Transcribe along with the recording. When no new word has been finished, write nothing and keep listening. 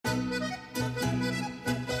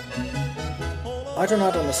I do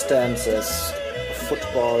not understand this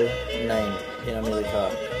football name in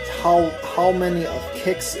America. How many of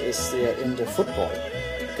kicks is there in the football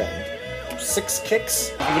game? 6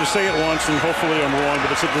 kicks? I'm going to say it once and hopefully I'm wrong,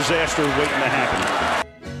 but it's a disaster waiting to happen.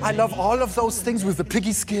 I love all of those things with the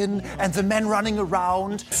piggy skin and the men running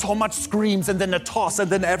around. So much screams and then a toss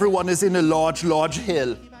and then everyone is in a large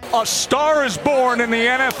hill. A star is born in the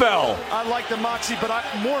NFL. I like the moxie, but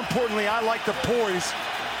more importantly, I like the poise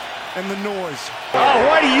and the noise. Oh,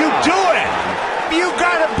 what are you doing? You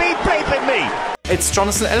gotta be paping me. It's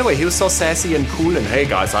Jonathan Elway. He was so sassy and cool and, hey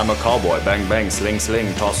guys, I'm a cowboy. Bang, bang, sling,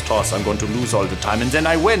 sling, toss, toss. I'm going to lose all the time. And then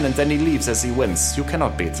I win, and then he leaves as he wins. You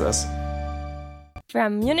cannot beat this.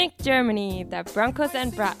 From Munich, Germany, the Broncos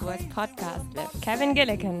and Bratwurst podcast with Kevin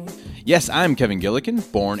Gillikin. Yes, I'm Kevin Gillikin,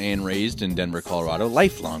 born and raised in Denver, Colorado,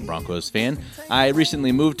 lifelong Broncos fan. I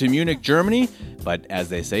recently moved to Munich, Germany, but as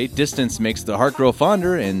they say, distance makes the heart grow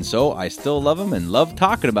fonder, and so I still love them and love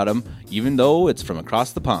talking about them, even though it's from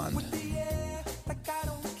across the pond.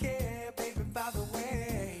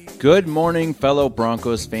 Good morning, fellow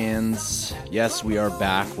Broncos fans. Yes, we are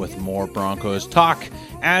back with more Broncos talk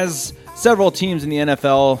as several teams in the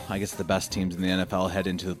NFL, I guess the best teams in the NFL, head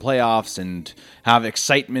into the playoffs and have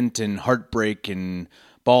excitement and heartbreak and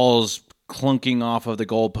balls clunking off of the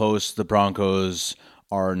goalposts. The Broncos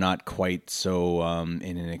are not quite so in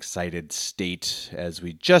an excited state as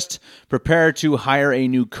we just prepare to hire a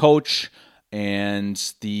new coach,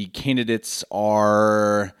 and the candidates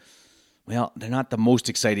are... well, they're not the most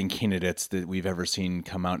exciting candidates that we've ever seen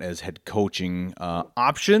come out as head coaching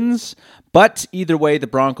options. But either way, the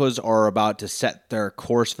Broncos are about to set their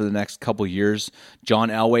course for the next couple years. John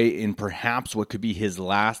Elway, in perhaps what could be his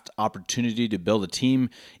last opportunity to build a team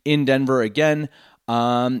in Denver again,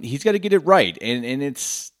 he's got to get it right. And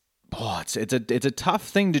it's a tough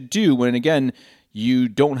thing to do when, again, you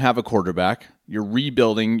don't have a quarterback. You're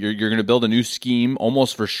rebuilding. You're going to build a new scheme,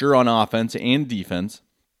 almost for sure on offense and defense.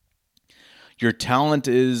 Your talent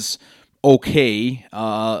is okay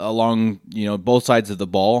along both sides of the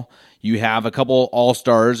ball. You have a couple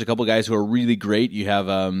all-stars, a couple guys who are really great. You have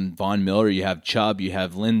Von Miller, you have Chubb, you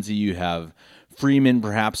have Lindsey, you have Freeman,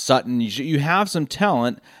 perhaps Sutton. You have some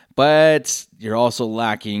talent, but you're also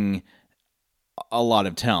lacking a lot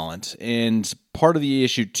of talent. And part of the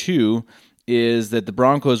issue, too, is that the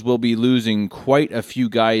Broncos will be losing quite a few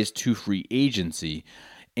guys to free agency.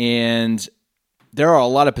 And there are a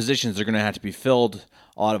lot of positions that are going to have to be filled,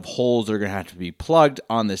 a lot of holes that are going to have to be plugged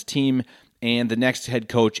on this team, and the next head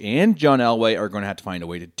coach and John Elway are going to have to find a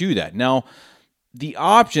way to do that. Now, the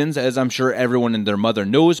options, as I'm sure everyone and their mother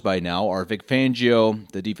knows by now, are Vic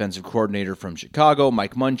Fangio, the defensive coordinator from Chicago,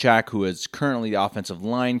 Mike Munchak, who is currently the offensive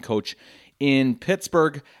line coach in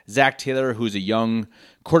Pittsburgh, Zach Taylor, who's a young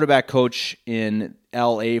quarterback coach in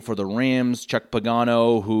L.A. for the Rams, Chuck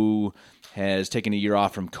Pagano, who has taken a year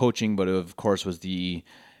off from coaching, but of course was the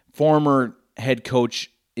former head coach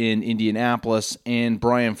in Indianapolis, and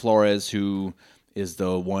Brian Flores, who is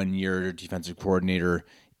the one-year defensive coordinator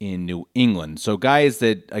in New England. So guys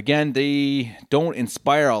that, again, they don't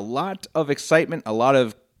inspire a lot of excitement, a lot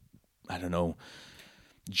of,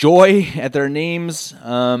 joy at their names,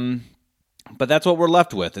 but that's what we're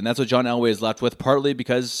left with, and that's what John Elway is left with, partly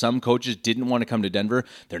because some coaches didn't want to come to Denver.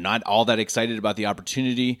 They're not all that excited about the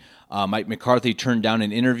opportunity. Mike McCarthy turned down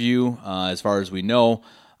an interview, as far as we know.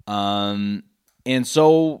 And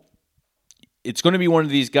so it's going to be one of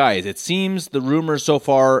these guys. It seems the rumor so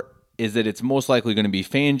far is that it's most likely going to be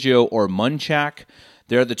Fangio or Munchak.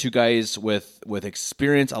 They're the two guys with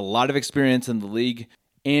experience, a lot of experience in the league,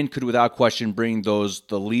 and could without question bring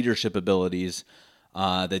the leadership abilities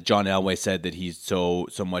that John Elway said that he so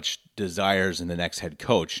much desires in the next head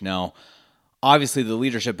coach. Now, obviously, the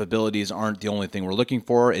leadership abilities aren't the only thing we're looking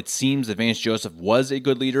for. It seems that Vance Joseph was a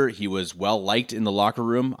good leader. He was well-liked in the locker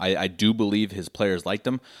room. I do believe his players liked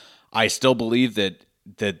him. I still believe that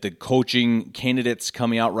the coaching candidates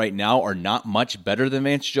coming out right now are not much better than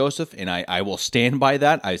Vance Joseph, and I will stand by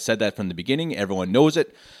that. I said that from the beginning. Everyone knows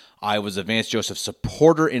it. I was a Vance Joseph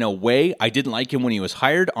supporter in a way. I didn't like him when he was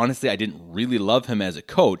hired. Honestly, I didn't really love him as a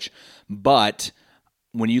coach. But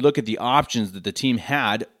when you look at the options that the team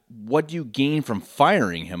had, what do you gain from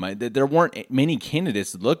firing him? There weren't many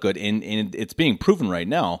candidates that look good, and it's being proven right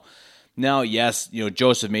now. Now, yes,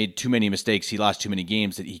 Joseph made too many mistakes. He lost too many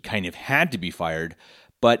games that he kind of had to be fired.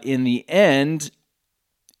 But in the end,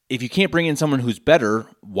 if you can't bring in someone who's better,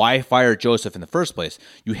 why fire Joseph in the first place?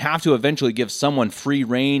 You have to eventually give someone free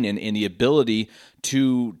reign and the ability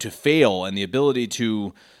to fail and the ability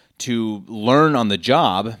to learn on the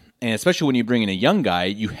job. And especially when you bring in a young guy,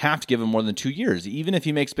 you have to give him more than 2 years, even if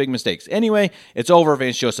he makes big mistakes. Anyway, it's over.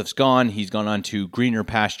 Vance Joseph's gone. He's gone on to greener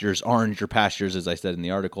pastures, oranger pastures, as I said in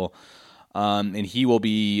the article. And he will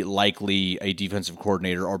be likely a defensive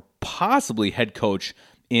coordinator or possibly head coach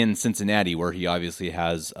in Cincinnati, where he obviously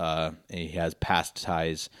has past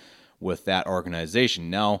ties with that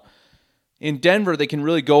organization. Now, in Denver, they can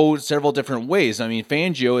really go several different ways. I mean,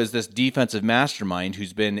 Fangio is this defensive mastermind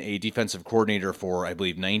who's been a defensive coordinator for, I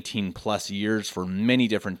believe, 19-plus years for many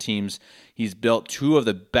different teams. He's built two of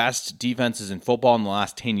the best defenses in football in the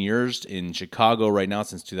last 10 years in Chicago right now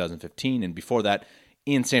since 2015, and before that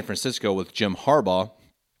in San Francisco with Jim Harbaugh.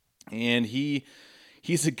 And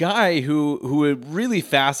he's a guy who really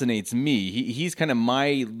fascinates me. He's kind of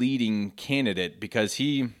my leading candidate because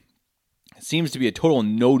he seems to be a total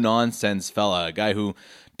no-nonsense fella, a guy who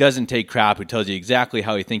doesn't take crap, who tells you exactly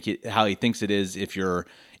how he thinks it is if you're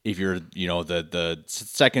the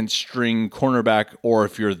second string cornerback or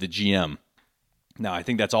if you're the GM. Now, I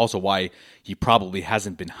think that's also why he probably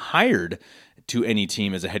hasn't been hired to any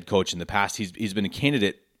team as a head coach in the past. He's been a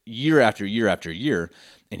candidate year after year after year,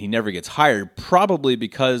 and he never gets hired, probably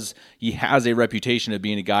because he has a reputation of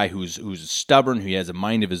being a guy who's stubborn, who has a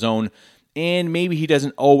mind of his own, and maybe he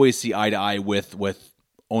doesn't always see eye to eye with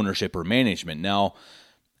ownership or management. Now,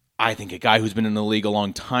 I think a guy who's been in the league a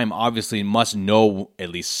long time obviously must know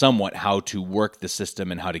at least somewhat how to work the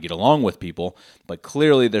system and how to get along with people, but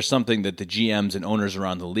clearly there's something that the GMs and owners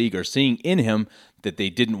around the league are seeing in him that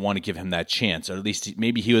they didn't want to give him that chance, or at least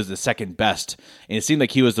maybe he was the second best, and it seemed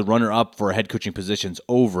like he was the runner-up for head coaching positions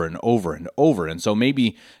over and over and over, and so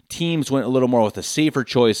maybe teams went a little more with a safer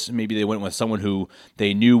choice. Maybe they went with someone who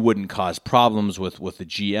they knew wouldn't cause problems with the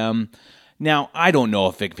GM. Now, I don't know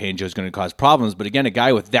if Vic Fangio is going to cause problems, but again, a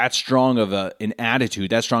guy with that strong of an attitude,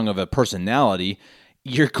 that strong of a personality,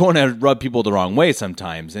 you're going to rub people the wrong way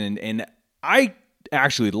sometimes, and I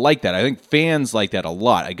actually like that. I think fans like that a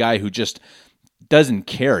lot, a guy who just doesn't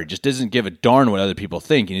care, just doesn't give a darn what other people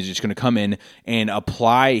think, and he's just going to come in and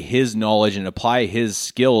apply his knowledge and apply his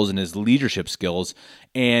skills and his leadership skills,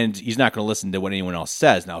 and he's not going to listen to what anyone else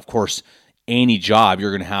says. Now, of course, any job,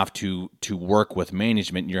 you're going to have to work with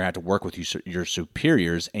management, and you're going to have to work with your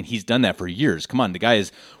superiors, and he's done that for years. Come on, the guy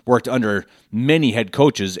has worked under many head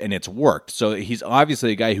coaches, and it's worked. So he's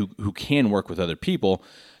obviously a guy who can work with other people.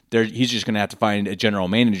 He's just going to have to find a general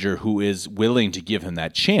manager who is willing to give him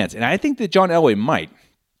that chance. And I think that John Elway might.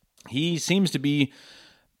 He seems to be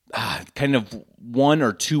kind of 1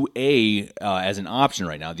 or 2A as an option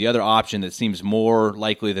right now. The other option that seems more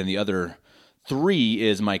likely than the other 3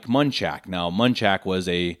 is Mike Munchak. Now, Munchak was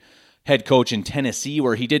a head coach in Tennessee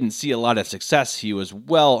where he didn't see a lot of success. He was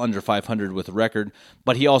well under 500 with a record,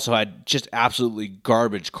 but he also had just absolutely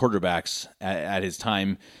garbage quarterbacks at his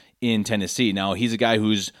time in Tennessee. Now, he's a guy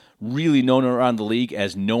who's really known around the league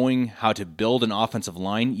as knowing how to build an offensive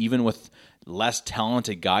line, even with less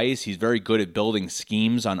talented guys. He's very good at building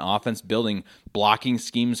schemes on offense, building blocking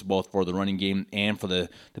schemes both for the running game and for the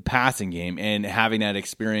passing game. And having that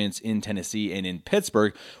experience in Tennessee and in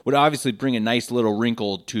Pittsburgh would obviously bring a nice little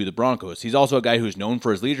wrinkle to the Broncos. He's also a guy who's known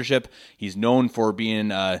for his leadership. He's known for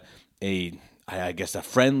being a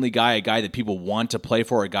friendly guy, a guy that people want to play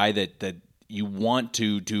for, a guy that you want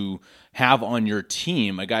to have on your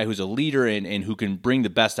team, a guy who's a leader and who can bring the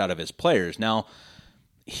best out of his players. Now,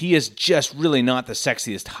 he is just really not the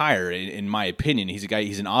sexiest hire, in my opinion.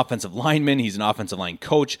 He's an offensive lineman. He's an offensive line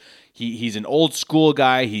coach. He's an old school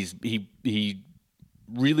guy. He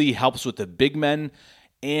really helps with the big men.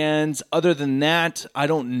 And other than that, I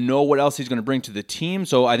don't know what else he's going to bring to the team.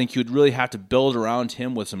 So I think you would really have to build around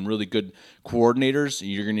him with some really good coordinators.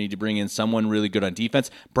 You're going to need to bring in someone really good on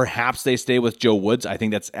defense. Perhaps they stay with Joe Woods. I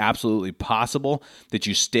think that's absolutely possible that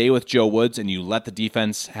you stay with Joe Woods and you let the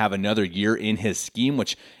defense have another year in his scheme,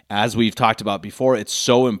 which, as we've talked about before, it's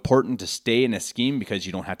so important to stay in a scheme because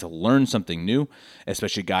you don't have to learn something new,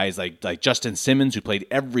 especially guys like Justin Simmons, who played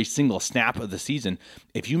every single snap of the season.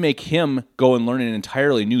 If you make him go and learn an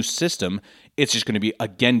entirely new system, it's just going to be,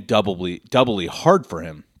 again, doubly hard for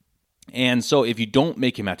him. And so if you don't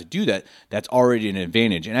make him have to do that, that's already an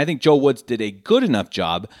advantage. And I think Joe Woods did a good enough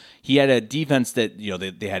job. He had a defense that,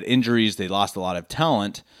 they had injuries, they lost a lot of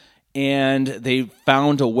talent, and they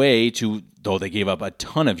found a way to, though they gave up a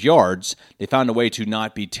ton of yards, they found a way to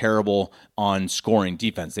not be terrible on scoring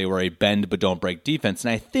defense. They were a bend but don't break defense.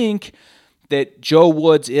 And I think that Joe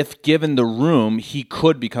Woods, if given the room, he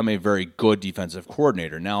could become a very good defensive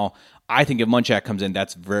coordinator. Now, I think if Munchak comes in,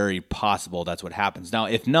 that's very possible that's what happens. Now,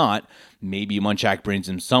 if not, maybe Munchak brings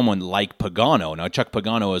in someone like Pagano. Now, Chuck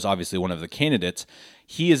Pagano is obviously one of the candidates.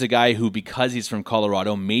 He is a guy who, because he's from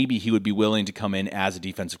Colorado, maybe he would be willing to come in as a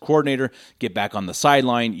defensive coordinator, get back on the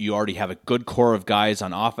sideline. You already have a good core of guys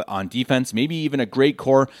on defense, maybe even a great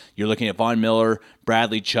core. You're looking at Von Miller,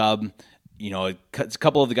 Bradley Chubb, a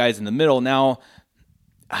couple of the guys in the middle. Now,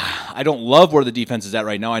 I don't love where the defense is at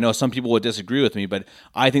right now. I know some people would disagree with me, but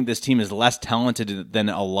I think this team is less talented than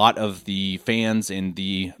a lot of the fans and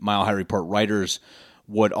the Mile High Report writers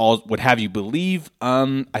would have you believe.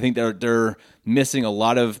 I think they're missing a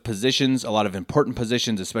lot of positions, a lot of important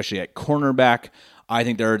positions, especially at cornerback. I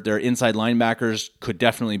think their inside linebackers could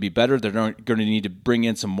definitely be better. They're going to need to bring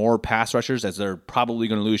in some more pass rushers, as they're probably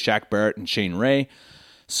going to lose Shaq Barrett and Shane Ray.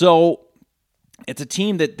 So it's a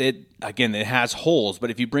team that again, it has holes, but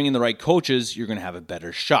if you bring in the right coaches, you're going to have a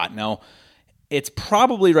better shot. Now, it's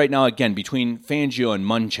probably right now, again, between Fangio and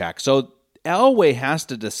Munchak. So Elway has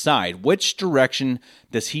to decide which direction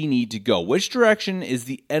does he need to go. Which direction is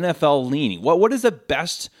the NFL leaning? What is the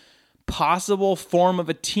best possible form of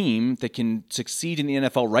a team that can succeed in the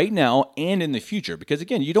NFL right now and in the future? Because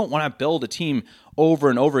again, you don't want to build a team over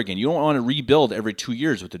and over again. You don't want to rebuild every 2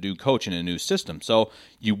 years with a new coach and a new system. So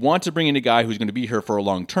you want to bring in a guy who's going to be here for a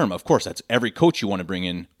long term. Of course, that's every coach you want to bring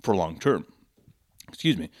in for long term.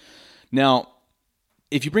 Excuse me. Now,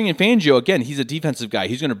 if you bring in Fangio, again, he's a defensive guy.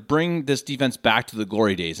 He's going to bring this defense back to the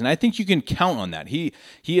glory days, and I think you can count on that. He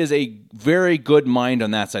is a very good mind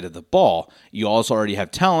on that side of the ball. You also already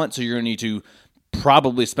have talent, so you're going to need to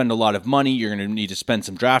probably spend a lot of money. You're going to need to spend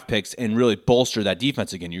some draft picks and really bolster that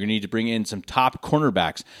defense again. You're going to need to bring in some top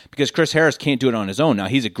cornerbacks because Chris Harris can't do it on his own. Now,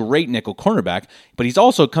 he's a great nickel cornerback, but he's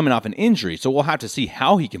also coming off an injury, so we'll have to see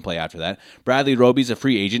how he can play after that. Bradley Roby's a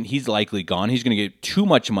free agent. He's likely gone. He's going to get too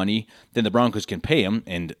much money than the Broncos can pay him,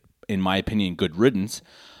 and in my opinion, good riddance.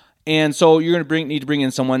 And so you're going to need to bring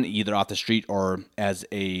in someone either off the street or as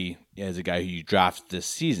a guy who you draft this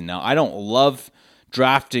season. Now, I don't love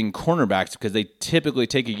drafting cornerbacks because they typically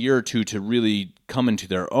take a year or two to really come into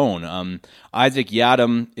their own. Isaac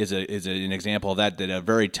Yiadom is an example of that a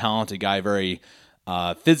very talented guy, very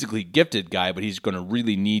physically gifted guy, but he's going to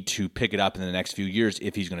really need to pick it up in the next few years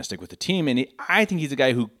if he's going to stick with the team. And I think he's a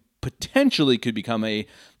guy who potentially could become a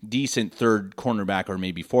decent third cornerback or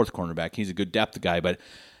maybe fourth cornerback. He's a good depth guy, but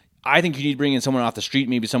I think you need to bring in someone off the street,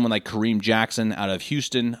 maybe someone like Kareem Jackson out of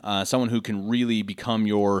Houston, someone who can really become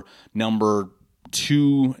your number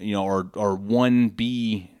 2, or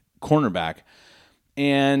 1B cornerback.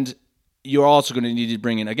 And you're also going to need to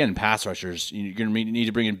bring in, again, pass rushers. You're going to need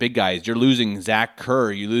to bring in big guys. You're losing Zach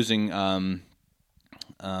Kerr. You're losing the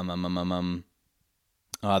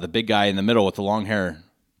big guy in the middle with the long hair.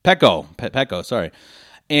 Pecco, sorry.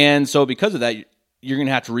 And so because of that, you're going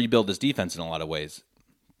to have to rebuild this defense in a lot of ways.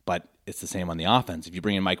 But it's the same on the offense. If you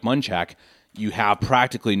bring in Mike Munchak, you have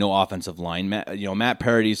practically no offensive line. Matt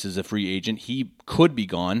Paradis is a free agent. He could be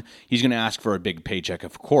gone. He's going to ask for a big paycheck,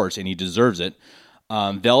 of course, and he deserves it.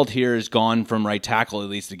 Veld here is gone from right tackle, at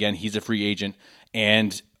least. Again, he's a free agent.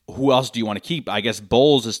 And who else do you want to keep? I guess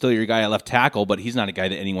Bowles is still your guy at left tackle, but he's not a guy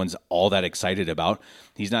that anyone's all that excited about.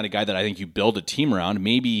 He's not a guy that I think you build a team around.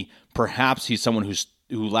 Perhaps he's someone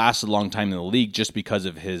who lasted a long time in the league just because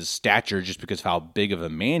of his stature, just because of how big of a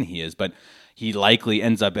man he is. But he likely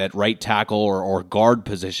ends up at right tackle or guard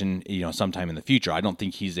position, sometime in the future. I don't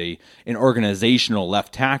think he's an organizational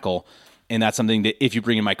left tackle, and that's something that if you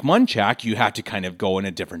bring in Mike Munchak, you have to kind of go in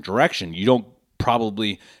a different direction. You don't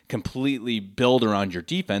probably completely build around your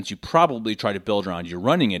defense. You probably try to build around your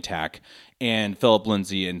running attack and Phillip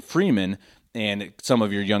Lindsay and Freeman and some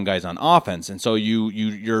of your young guys on offense. And so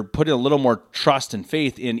you're putting a little more trust and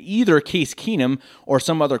faith in either Case Keenum or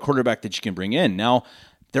some other quarterback that you can bring in. Now,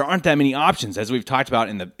 there aren't that many options, as we've talked about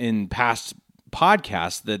in past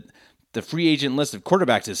podcasts, that the free agent list of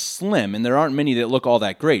quarterbacks is slim, and there aren't many that look all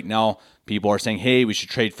that great. Now, people are saying, hey, we should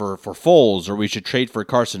trade for Foles, or we should trade for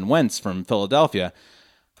Carson Wentz from Philadelphia.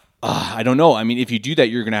 I don't know. I mean, if you do that,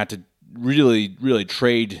 you're going to have to really, really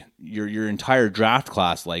trade your entire draft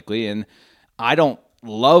class, likely. And I don't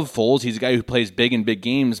love Foles. He's a guy who plays big in big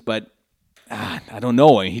games, but I don't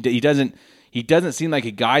know. He doesn't seem like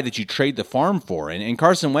a guy that you trade the farm for. And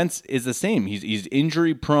Carson Wentz is the same. He's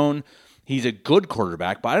injury prone. He's a good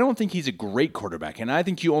quarterback, but I don't think he's a great quarterback. And I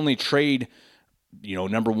think you only trade,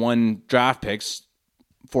 number 1 draft picks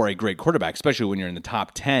for a great quarterback, especially when you're in the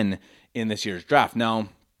top 10 in this year's draft. Now,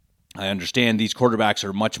 I understand these quarterbacks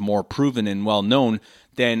are much more proven and well-known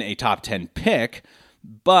than a top 10 pick,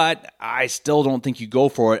 but I still don't think you go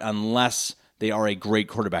for it unless they are a great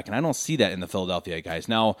quarterback, and I don't see that in the Philadelphia guys.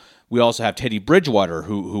 Now, We also have Teddy Bridgewater,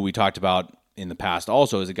 who we talked about in the past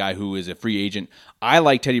also as a guy who is a free agent. I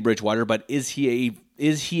like Teddy Bridgewater, but is he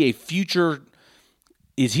a future?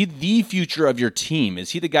 Is he the future of your team?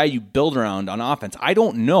 Is he the guy you build around on offense? I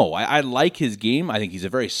don't know. I like his game. I think he's a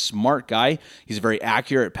very smart guy. He's a very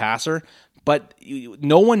accurate passer. But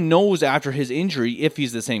no one knows after his injury if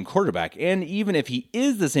he's the same quarterback. And even if he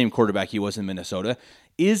is the same quarterback he was in Minnesota,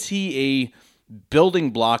 is he a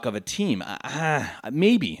building block of a team?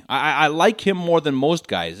 Maybe. I like him more than most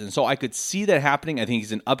guys, and so I could see that happening. I think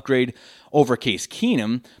he's an upgrade over Case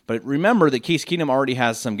Keenum, but remember that Case Keenum already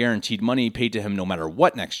has some guaranteed money paid to him no matter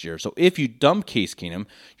what next year. So if you dump Case Keenum,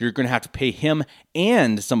 you're going to have to pay him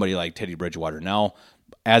and somebody like Teddy Bridgewater. Now,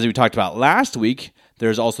 as we talked about last week,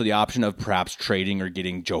 there's also the option of perhaps trading or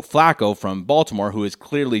getting Joe Flacco from Baltimore, who is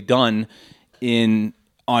clearly done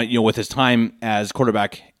with his time as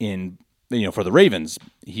quarterback for the Ravens.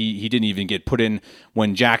 He didn't even get put in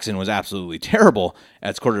when Jackson was absolutely terrible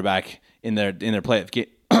as quarterback in their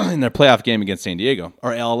playoff game against San Diego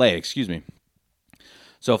or LA, excuse me.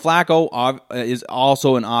 So Flacco is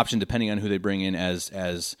also an option depending on who they bring in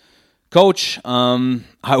as coach.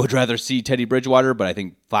 I would rather see Teddy Bridgewater, but I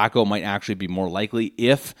think Flacco might actually be more likely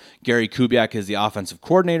if Gary Kubiak is the offensive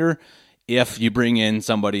coordinator, if you bring in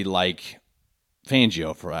somebody like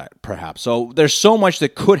Fangio, perhaps. So there's so much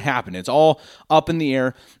that could happen. It's all up in the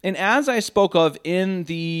air. And as I spoke of in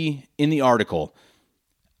the article,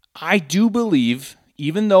 I do believe,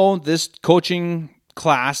 even though this coaching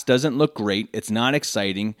class doesn't look great, it's not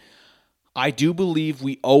exciting, I do believe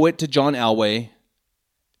we owe it to John Elway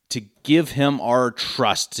to give him our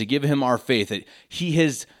trust, to give him our faith that he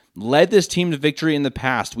has led this team to victory in the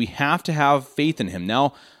past. We have to have faith in him.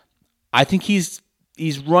 Now, I think he's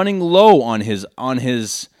running low on his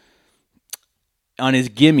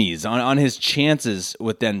gimmies, on his chances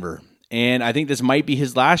with Denver. And I think this might be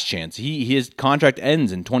his last chance. His contract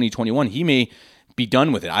ends in 2021. He may be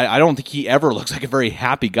done with it. I don't think he ever looks like a very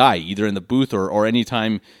happy guy, either in the booth or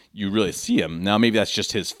anytime you really see him. Now, maybe that's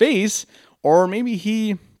just his face, or maybe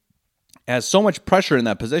he has so much pressure in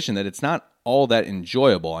that position that it's not all that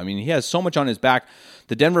enjoyable. I mean, he has so much on his back.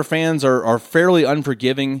 The Denver fans are fairly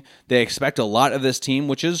unforgiving. They expect a lot of this team,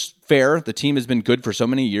 which is fair. The team has been good for so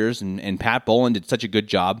many years, and Pat Bowlen did such a good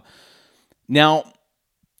job. Now,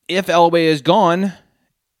 if Elway is gone,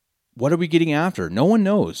 what are we getting after? No one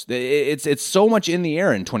knows. It's so much in the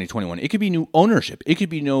air in 2021. It could be new ownership. It could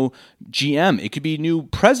be no GM. It could be new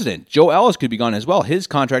president. Joe Ellis could be gone as well. His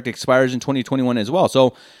contract expires in 2021 as well.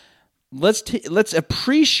 So let's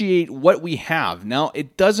appreciate what we have. Now,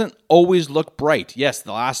 it doesn't always look bright. Yes,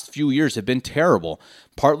 the last few years have been terrible,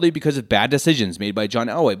 partly because of bad decisions made by John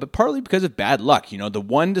Elway, but partly because of bad luck. The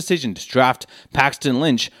one decision to draft Paxton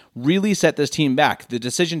Lynch really set this team back. The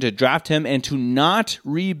decision to draft him and to not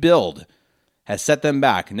rebuild has set them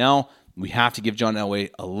back. Now, we have to give John Elway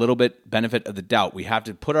a little bit benefit of the doubt. We have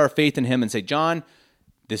to put our faith in him and say, John,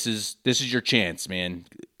 this is your chance, man.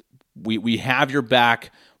 We have your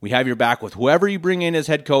back. We have your back with whoever you bring in as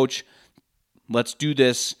head coach. Let's do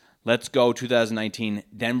this. Let's go 2019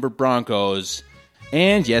 Denver Broncos.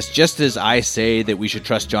 And yes, just as I say that we should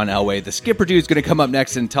trust John Elway, the Skipper Dude is going to come up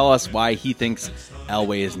next and tell us why he thinks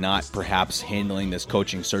Elway is not perhaps handling this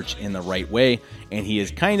coaching search in the right way. And he is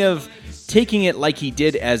kind of taking it like he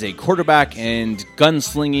did as a quarterback and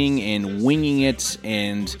gunslinging and winging it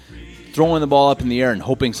and throwing the ball up in the air and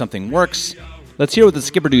hoping something works. Let's hear what the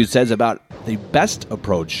Skipper Dude says about the best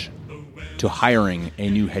approach to hiring a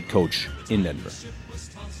new head coach in Denver.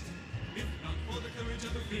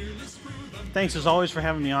 Thanks as always for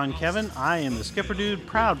having me on, Kevin. I am the Skipper Dude,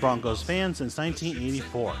 proud Broncos fan since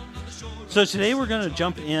 1984. So today we're going to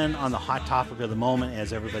jump in on the hot topic of the moment,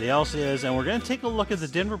 as everybody else is, and we're going to take a look at the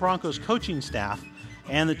Denver Broncos coaching staff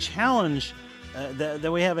and the challenge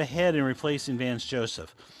that we have ahead in replacing Vance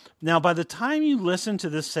Joseph. Now, by the time you listen to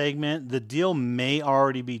this segment, the deal may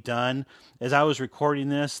already be done. As I was recording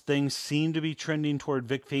this, things seem to be trending toward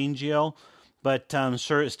Vic Fangio, but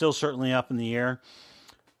it's still certainly up in the air.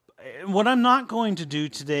 What I'm not going to do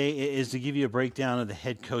today is to give you a breakdown of the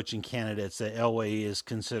head coaching candidates that Elway is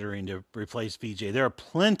considering to replace VJ. There are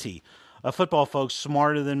plenty of football folks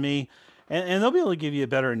smarter than me, and they'll be able to give you a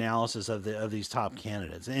better analysis of these top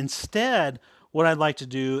candidates. Instead, what I'd like to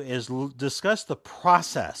do is discuss the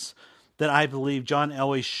process that I believe John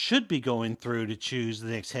Elway should be going through to choose the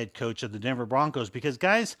next head coach of the Denver Broncos. Because,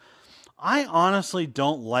 guys, I honestly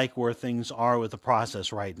don't like where things are with the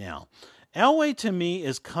process right now. Elway, to me,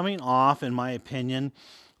 is coming off, in my opinion,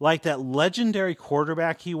 like that legendary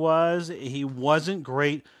quarterback he was. He wasn't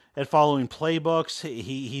great at following playbooks.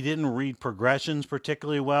 He didn't read progressions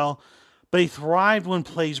particularly well. but he thrived when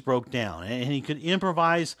plays broke down, and he could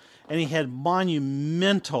improvise, and he had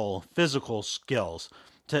monumental physical skills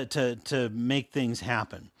to make things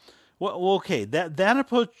happen. Well, okay, that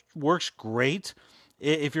approach works great.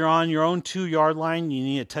 If you're on your own 2-yard line, you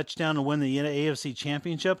need a touchdown to win the AFC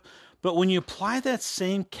Championship. But when you apply that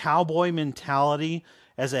same cowboy mentality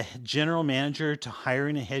as a general manager to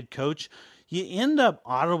hiring a head coach, you end up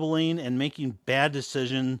audibling and making bad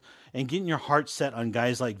decisions and getting your heart set on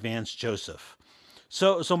guys like Vance Joseph.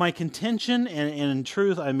 So my contention, and in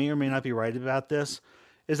truth, I may or may not be right about this,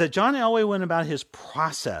 is that John Elway went about his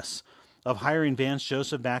process of hiring Vance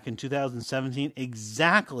Joseph back in 2017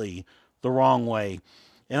 exactly the wrong way.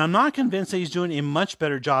 And I'm not convinced that he's doing a much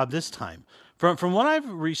better job this time. From what I've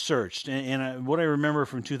researched and what I remember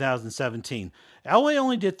from 2017, Elway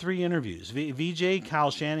only did 3 interviews. VJ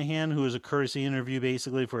Kyle Shanahan, who was a courtesy interview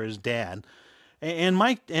basically for his dad, and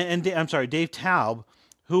Dave Taub,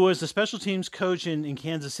 who was the special teams coach in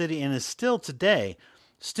Kansas City and is still today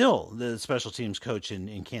the special teams coach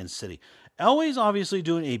in Kansas City. Elway's obviously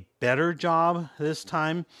doing a better job this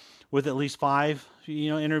time with at least 5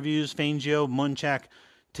 interviews: Fangio, Munchak,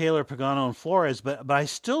 Taylor, Pagano, and Flores, but I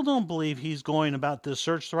still don't believe he's going about this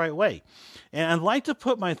search the right way. And I'd like to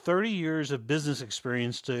put my 30 years of business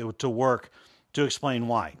experience to work to explain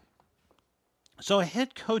why. So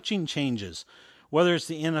head coaching changes, whether it's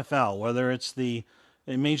the NFL, whether it's the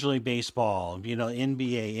Major League Baseball,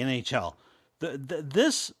 NBA, NHL,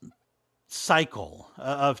 this cycle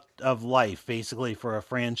of life, basically, for a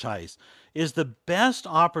franchise is the best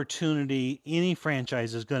opportunity any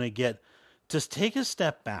franchise is going to get to take a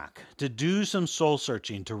step back, to do some soul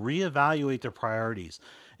searching, to reevaluate their priorities,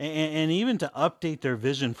 and even to update their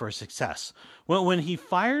vision for success. When he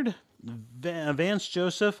fired Vance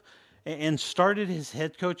Joseph and started his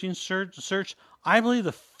head coaching search, I believe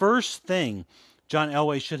the first thing John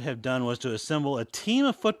Elway should have done was to assemble a team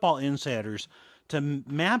of football insiders to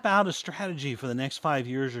map out a strategy for the next 5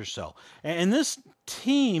 years or so. And this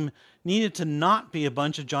team needed to not be a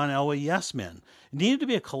bunch of John Elway yes men. It needed to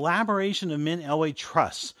be a collaboration of men Elway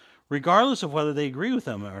trusts, regardless of whether they agree with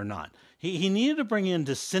him or not. He needed to bring in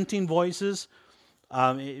dissenting voices.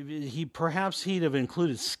 He'd have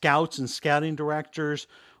included scouts and scouting directors,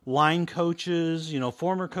 line coaches,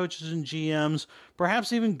 former coaches and GMs,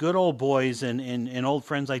 perhaps even good old boys and old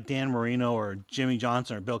friends like Dan Marino or Jimmy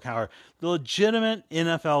Johnson or Bill Cowher, the legitimate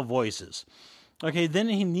NFL voices. Okay, then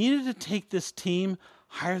he needed to take this team,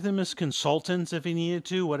 hire them as consultants if he needed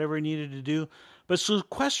to, whatever he needed to do, but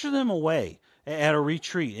sequester them away at a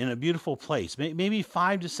retreat in a beautiful place, maybe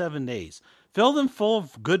 5 to 7 days. Fill them full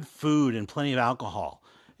of good food and plenty of alcohol,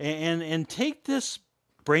 and take this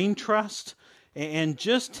brain trust and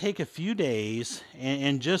just take a few days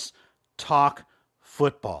and just talk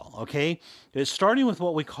football, okay? It's starting with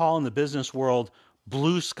what we call in the business world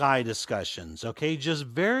blue sky discussions, okay? Just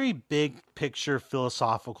very big picture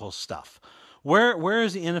philosophical stuff. Where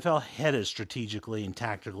is the NFL headed strategically and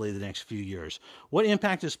tactically the next few years? What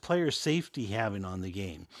impact is player safety having on the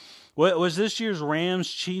game? Was this year's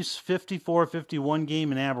Rams-Chiefs 54-51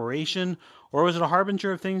 game an aberration, or was it a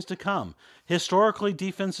harbinger of things to come? Historically,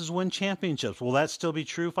 defenses win championships. Will that still be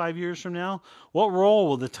true 5 years from now? What role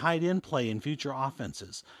will the tight end play in future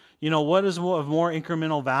offenses? What is of more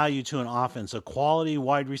incremental value to an offense, a quality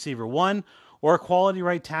wide receiver 1 or a quality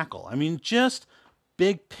right tackle? I mean, just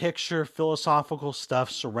big picture philosophical stuff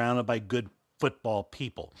surrounded by good football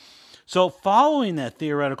people. So following that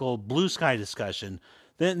theoretical blue sky discussion,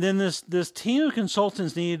 then this team of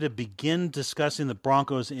consultants needed to begin discussing the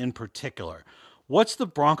Broncos in particular. What's the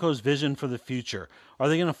Broncos' vision for the future? Are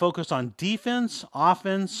they going to focus on defense,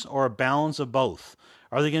 offense, or a balance of both?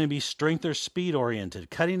 Are they going to be strength or speed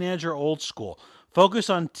oriented, cutting edge or old school? Focus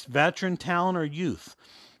on veteran talent or youth?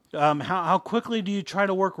 How quickly do you try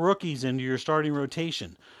to work rookies into your starting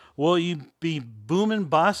rotation? Will you be boom and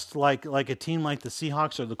bust like a team like the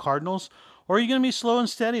Seahawks or the Cardinals? Or are you going to be slow and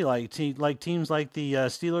steady like teams like the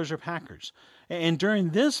Steelers or Packers? And during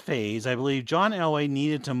this phase, I believe John Elway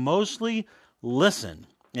needed to mostly listen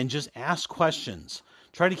and just ask questions.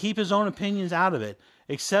 Try to keep his own opinions out of it,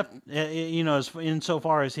 except,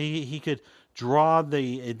 insofar as he could draw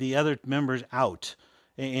the other members out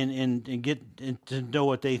and get to know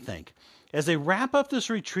what they think. As they wrap up this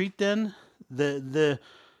retreat, then the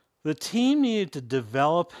team needed to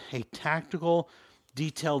develop a tactical,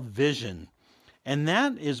 detailed vision, and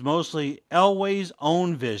that is mostly Elway's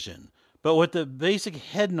own vision, but with the basic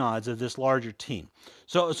head nods of this larger team.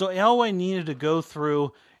 So Elway needed to go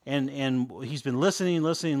through, and he's been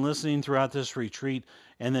listening throughout this retreat,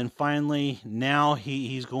 and then finally now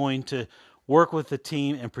he's going to work with the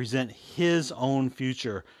team and present his own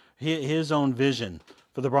future, his own vision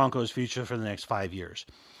for the Broncos' future for the next 5 years.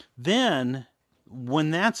 Then,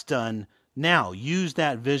 when that's done, now use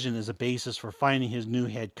that vision as a basis for finding his new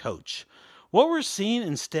head coach. What we're seeing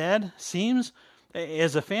instead seems,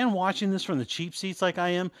 as a fan watching this from the cheap seats like I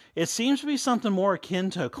am, it seems to be something more akin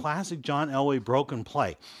to a classic John Elway broken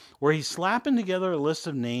play, where he's slapping together a list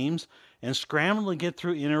of names and scrambling to get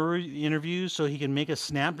through interviews so he can make a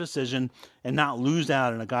snap decision and not lose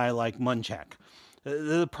out on a guy like Munchak.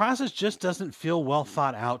 The process just doesn't feel well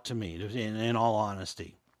thought out to me, in all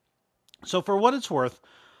honesty. So for what it's worth,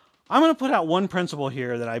 I'm going to put out one principle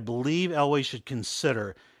here that I believe Elway should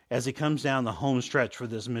consider as he comes down the home stretch for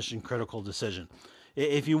this mission-critical decision.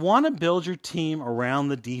 If you want to build your team around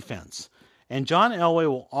the defense, and John Elway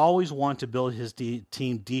will always want to build his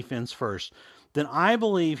team defense first, then I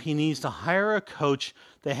believe he needs to hire a coach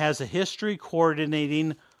that has a history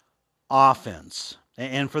coordinating offense.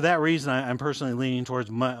 And for that reason, I'm personally leaning towards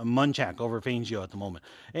Munchak over Fangio at the moment.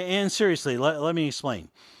 And seriously, let me explain.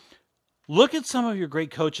 Look at some of your great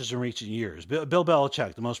coaches in recent years. Bill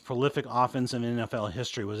Belichick, the most prolific offensive in NFL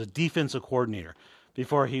history, was a defensive coordinator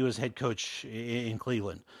before he was head coach in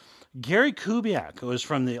Cleveland. Gary Kubiak was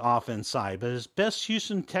from the offense side, but his best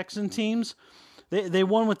Houston Texan teams, they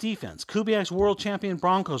won with defense. Kubiak's world champion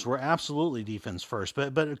Broncos were absolutely defense first,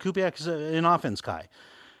 but Kubiak is an offense guy.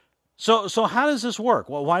 So how does this work?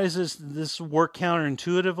 Well, why does this work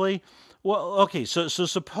counterintuitively? Well, okay, so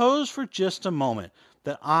suppose for just a moment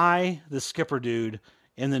that I, the skipper dude,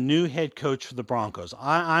 am the new head coach for the Broncos.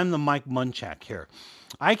 I'm the Mike Munchak here.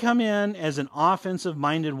 I come in as an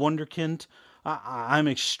offensive-minded wonderkind. I'm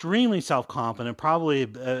extremely self-confident, probably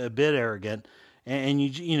a bit arrogant, and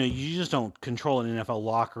you just don't control an NFL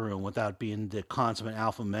locker room without being the consummate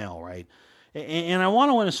alpha male, right? And I want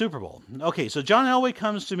to win a Super Bowl. Okay, so John Elway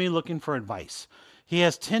comes to me looking for advice. He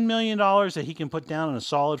has $10 million that he can put down on a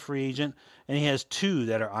solid free agent, and he has two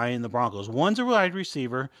that are eyeing the Broncos. One's a wide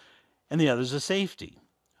receiver, and the other's a safety.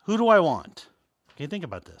 Who do I want? Okay, think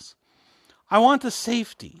about this. I want the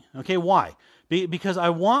safety. Okay, why? Because I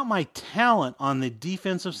want my talent on the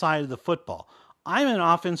defensive side of the football. I'm an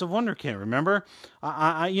offensive wonderkind, remember?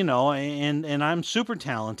 And I'm super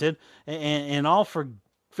talented, and I'll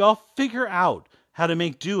figure out how to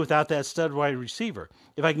make do without that stud wide receiver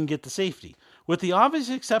if I can get the safety. With the obvious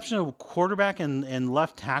exception of quarterback and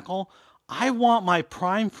left tackle, I want my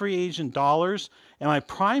prime free agent dollars and my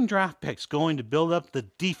prime draft picks going to build up the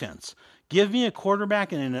defense. Give me a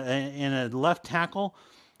quarterback and a left tackle,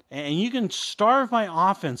 and you can starve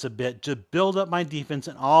my offense a bit to build up my defense,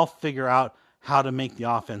 and I'll figure out how to make the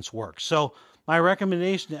offense work. So my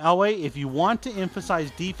recommendation to Elway, if you want to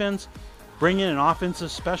emphasize defense, bring in an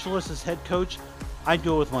offensive specialist as head coach, I'd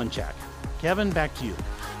go with Munchak. Kevin, back to you.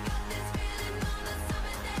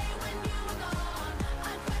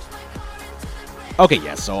 Okay,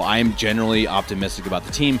 yes, so I'm generally optimistic about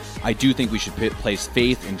the team. I do think we should place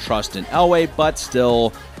faith and trust in Elway, but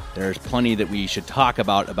still, there's plenty that we should talk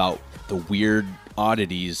about the weird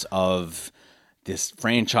oddities of this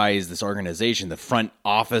franchise, this organization, the front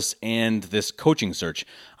office, and this coaching search.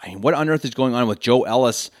 I mean, what on earth is going on with Joe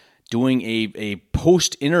Ellis doing a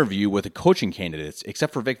post-interview with the coaching candidates,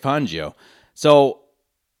 except for Vic Fangio? So,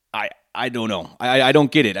 I don't know. I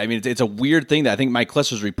don't get it. I mean, it's a weird thing that I think Mike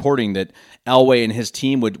Kliss was reporting that Elway and his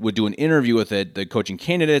team would do an interview with the coaching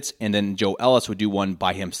candidates, and then Joe Ellis would do one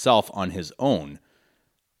by himself on his own.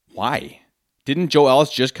 Why? Didn't Joe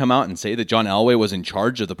Ellis just come out and say that John Elway was in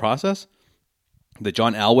charge of the process? That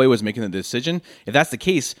John Elway was making the decision? If that's the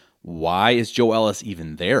case, why is Joe Ellis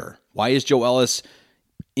even there? Why is Joe Ellis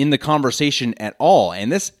in the conversation at all?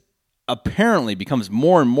 And this apparently becomes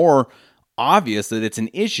more and more obvious that it's an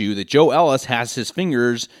issue that Joe Ellis has his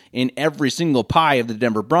fingers in every single pie of the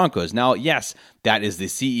Denver Broncos. Now, yes, that is the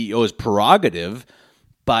CEO's prerogative,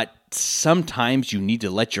 but sometimes you need to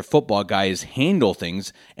let your football guys handle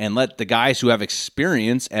things and let the guys who have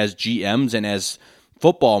experience as GMs and as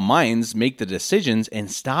football minds make the decisions and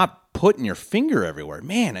stop putting your finger everywhere.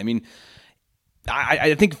 Man, I mean,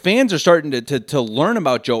 I think fans are starting to learn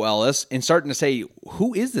about Joe Ellis and starting to say,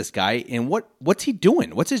 who is this guy and what's he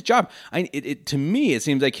doing? What's his job? To me, it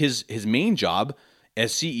seems like his main job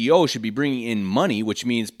as CEO should be bringing in money, which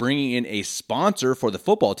means bringing in a sponsor for the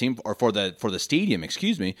football team or for the stadium,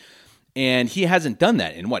 excuse me. And he hasn't done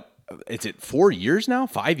that in is it 4 years now?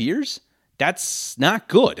 5 years? That's not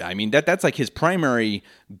good. I mean, that's like his primary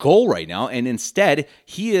goal right now. And instead,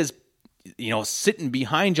 he is sitting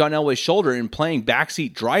behind John Elway's shoulder and playing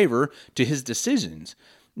backseat driver to his decisions.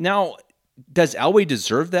 Now, does Elway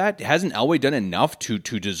deserve that? Hasn't Elway done enough to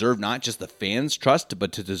deserve not just the fans' trust,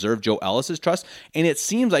 but to deserve Joe Ellis's trust? And it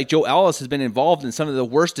seems like Joe Ellis has been involved in some of the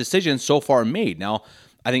worst decisions so far made. Now,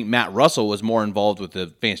 I think Matt Russell was more involved with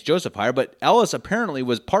the Vance Joseph hire, but Ellis apparently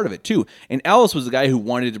was part of it too. And Ellis was the guy who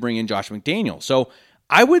wanted to bring in Josh McDaniels. So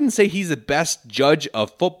I wouldn't say he's the best judge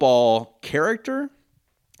of football character.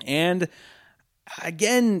 And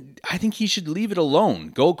again, I think he should leave it alone.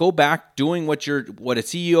 Go back doing what a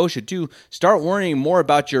CEO should do. Start worrying more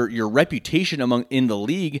about your reputation in the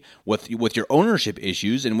league with your ownership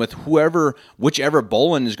issues and with whichever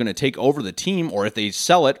Bolin is going to take over the team, or if they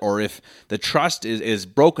sell it, or if the trust is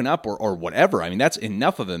broken up, or whatever. I mean, that's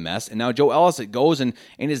enough of a mess. And now Joe Ellis goes and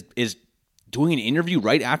is doing an interview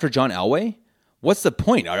right after John Elway. What's the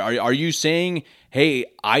point? Are you saying, hey,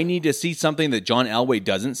 I need to see something that John Elway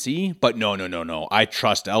doesn't see? But no. I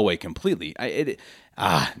trust Elway completely. It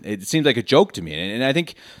seems like a joke to me. And I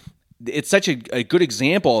think it's such a good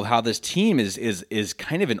example of how this team is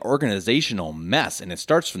kind of an organizational mess, and it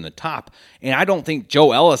starts from the top. And I don't think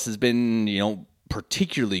Joe Ellis has been,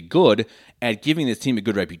 particularly good at giving this team a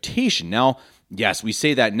good reputation. Now, yes, we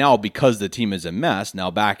say that now because the team is a mess. Now,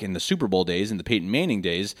 back in the Super Bowl days, in the Peyton Manning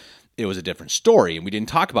days, it was a different story, and we didn't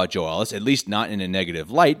talk about Joe Ellis, at least not in a negative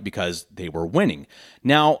light, because they were winning.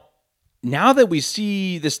 Now that we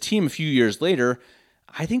see this team a few years later,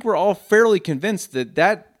 I think we're all fairly convinced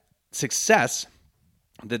that success,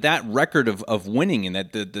 that record of winning, and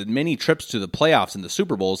that the many trips to the playoffs and the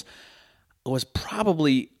Super Bowls was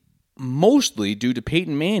probably mostly due to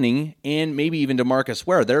Peyton Manning and maybe even to Marcus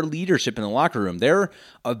Ware, their leadership in the locker room, their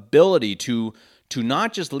ability to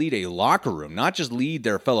not just lead a locker room, not just lead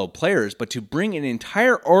their fellow players, but to bring an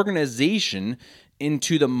entire organization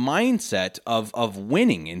into the mindset of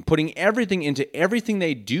winning and putting everything into everything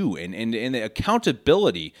they do, and the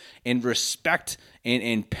accountability and respect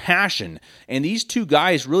and passion. And these two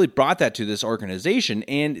guys really brought that to this organization.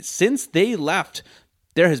 And since they left,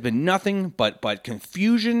 there has been nothing but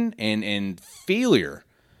confusion and failure.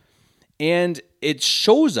 And it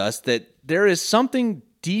shows us that there is something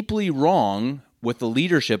deeply wrong with the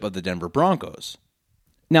leadership of the Denver Broncos.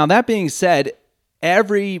 Now, that being said,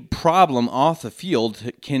 every problem off the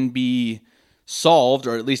field can be solved,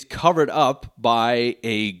 or at least covered up, by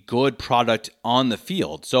a good product on the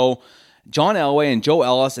field. So John Elway and Joe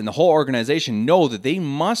Ellis and the whole organization know that they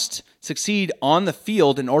must succeed on the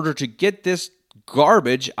field in order to get this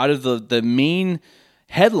garbage out of the main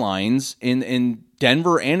headlines in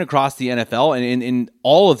Denver and across the NFL and in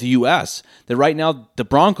all of the U.S. That right now the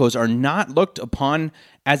Broncos are not looked upon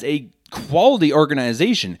as a quality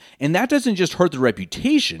organization. And that doesn't just hurt their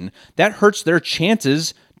reputation, that hurts their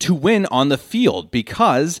chances to win on the field,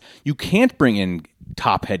 because you can't bring in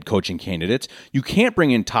top head coaching candidates, you can't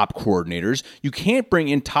bring in top coordinators, you can't bring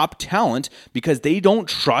in top talent because they don't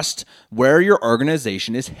trust where your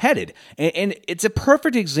organization is headed. And it's a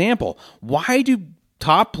perfect example. Why do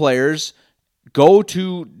top players go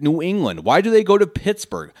to New England? Why do they go to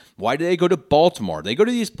Pittsburgh? Why do they go to Baltimore? They go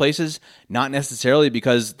to these places not necessarily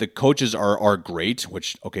because the coaches are great,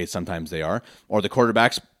 which, okay, sometimes they are, or the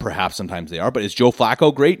quarterbacks, perhaps sometimes they are, but is Joe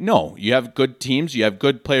Flacco great? No. You have good teams, you have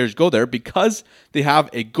good players go there because they have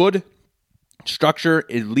a good structure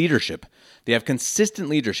in leadership. They have consistent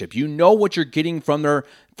leadership. You know what you're getting from their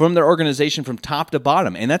organization from top to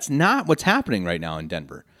bottom, and that's not what's happening right now in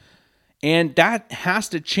Denver. And that has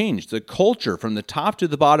to change. The culture from the top to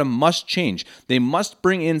the bottom must change. They must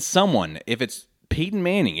bring in someone. If it's Peyton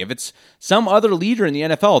Manning, if it's some other leader in the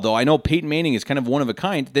NFL, though I know Peyton Manning is kind of one of a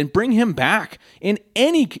kind, then bring him back in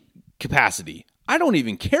any capacity. I don't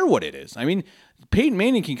even care what it is. I mean, Peyton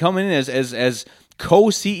Manning can come in as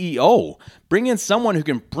co-CEO. Bring in someone who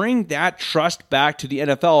can bring that trust back to the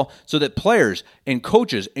NFL so that players and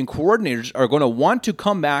coaches and coordinators are going to want to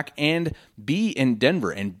come back and be in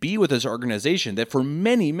Denver and be with this organization that for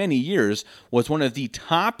many, many years was one of the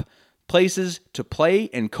top places to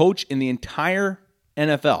play and coach in the entire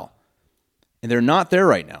NFL. And they're not there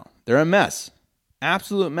right now. They're a mess.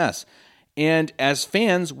 Absolute mess. And as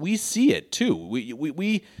fans, we see it too.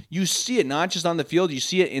 You see it not just on the field. You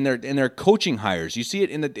see it in their coaching hires. You see it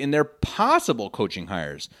in their possible coaching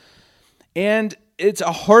hires, and it's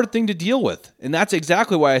a hard thing to deal with. And that's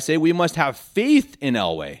exactly why I say we must have faith in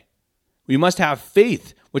Elway. We must have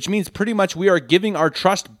faith, which means pretty much we are giving our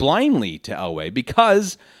trust blindly to Elway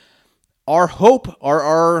because our hope,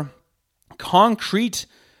 our concrete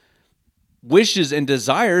wishes and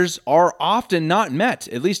desires are often not met,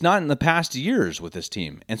 at least not in the past years with this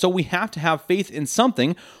team. And so we have to have faith in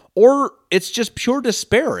something, or it's just pure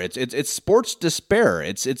despair. It's sports despair.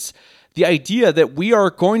 It's The idea that we are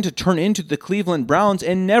going to turn into the Cleveland Browns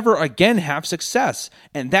and never again have success.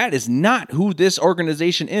 And that is not who this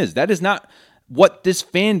organization is. That is not what this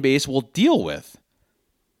fan base will deal with.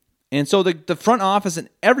 And so the front office and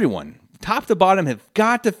everyone, top to bottom, have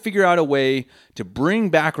got to figure out a way to bring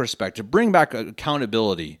back respect, to bring back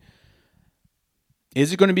accountability.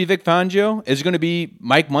 Is it going to be Vic Fangio? Is it going to be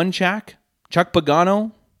Mike Munchak, Chuck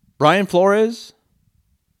Pagano, Brian Flores,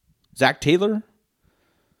 Zach Taylor?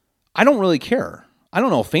 I don't really care. I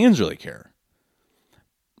don't know if fans really care.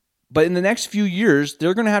 But in the next few years,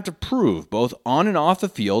 they're going to have to prove, both on and off the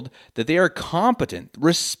field, that they are competent,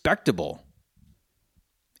 respectable,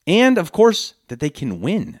 and, of course, that they can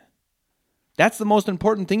win. That's the most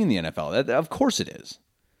important thing in the NFL. Of course it is.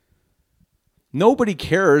 Nobody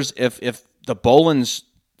cares if the Bolins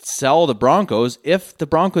sell the Broncos if the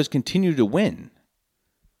Broncos continue to win.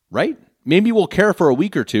 Right? Maybe we'll care for a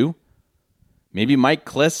week or two. Maybe Mike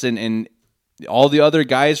Kliss and all the other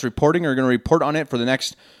guys reporting are going to report on it for the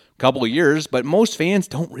next couple of years, but most fans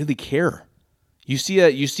don't really care. You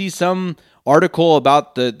see some article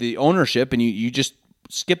about the ownership and you just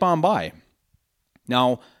skip on by.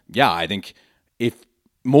 Now, yeah, I think if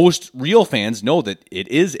most real fans know that it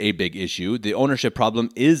is a big issue, the ownership problem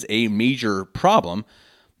is a major problem,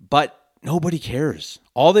 but nobody cares.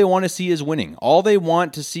 All they want to see is winning. All they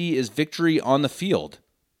want to see is victory on the field.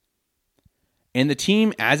 And the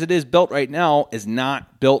team, as it is built right now, is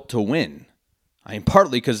not built to win. I mean,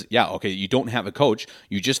 partly because, you don't have a coach.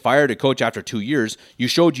 You just fired a coach after 2 years. You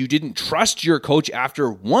showed you didn't trust your coach after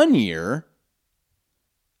 1 year.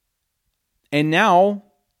 And now,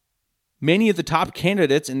 many of the top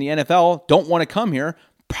candidates in the NFL don't want to come here,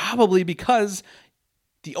 probably because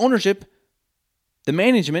the ownership, the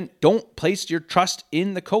management, don't place your trust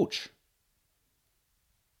in the coach.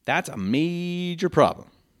 That's a major problem.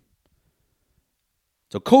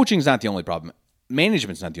 So coaching's not the only problem.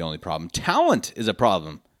 Management's not the only problem. Talent is a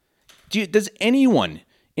problem. Does anyone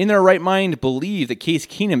in their right mind believe that Case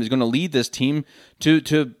Keenum is going to lead this team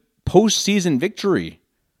to postseason victory?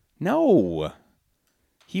 No.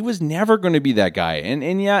 He was never going to be that guy. And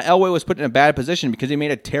Elway was put in a bad position because he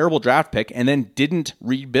made a terrible draft pick and then didn't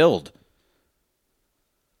rebuild.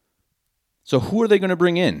 So who are they going to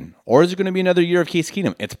bring in? Or is it going to be another year of Case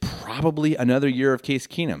Keenum? It's probably another year of Case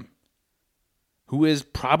Keenum, who is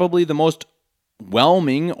probably the most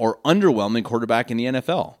whelming or underwhelming quarterback in the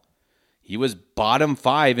NFL. He was bottom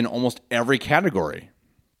 5 in almost every category.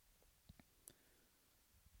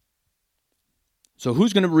 So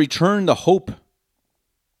who's going to return the hope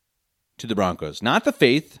to the Broncos? Not the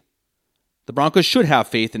faith. The Broncos should have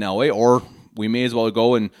faith in Elway, or we may as well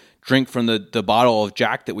go and drink from the bottle of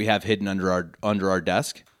Jack that we have hidden under our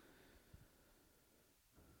desk.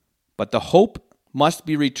 But the hope must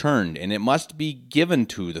be returned, and it must be given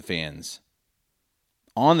to the fans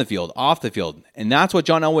on the field, off the field. And that's what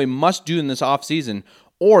John Elway must do in this offseason,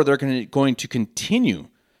 or they're going to continue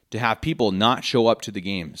to have people not show up to the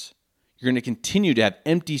games. You're going to continue to have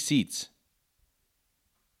empty seats.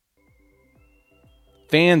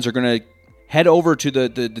 Fans are going to head over to the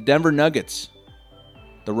Denver Nuggets,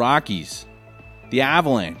 the Rockies, the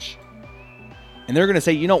Avalanche, and they're going to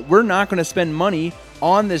say, we're not going to spend money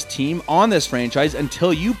on this team, on this franchise,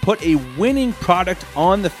 until you put a winning product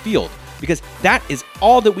on the field. Because that is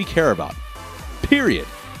all that we care about. Period.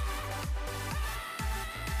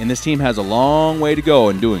 And this team has a long way to go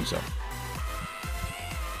in doing so.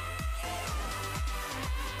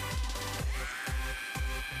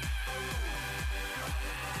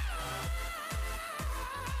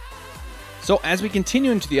 So as we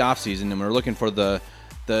continue into the offseason and we're looking for the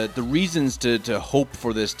reasons to hope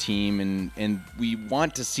for this team and we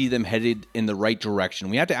want to see them headed in the right direction,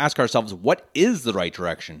 we have to ask ourselves, what is the right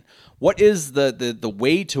direction? What is the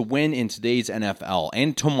way to win in today's NFL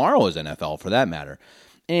and tomorrow's NFL for that matter?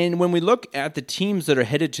 And when we look at the teams that are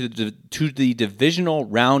headed to the divisional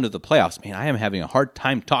round of the playoffs, man, I am having a hard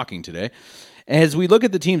time talking today. As we look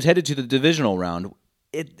at the teams headed to the divisional round,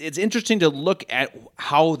 it's interesting to look at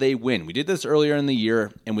how they win. We did this earlier in the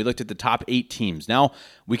year, and we looked at the top 8 teams. Now,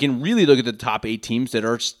 we can really look at the top 8 teams that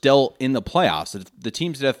are still in the playoffs, the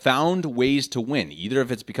teams that have found ways to win, either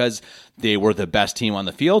if it's because they were the best team on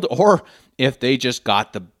the field or if they just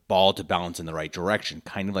got the ball to bounce in the right direction,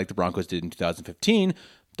 kind of like the Broncos did in 2015,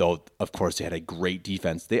 though, of course, they had a great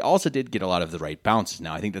defense. They also did get a lot of the right bounces.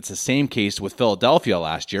 Now, I think that's the same case with Philadelphia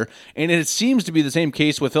last year, and it seems to be the same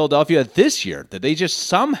case with Philadelphia this year, that they just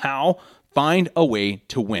somehow find a way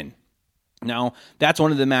to win. Now, that's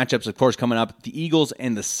one of the matchups, of course, coming up, the Eagles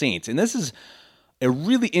and the Saints. And this is a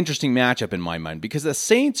really interesting matchup in my mind, because the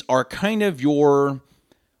Saints are kind of your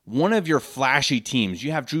one of your flashy teams.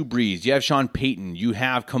 You have Drew Brees, you have Sean Payton, you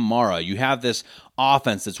have Kamara, you have this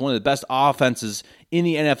offense that's one of the best offenses in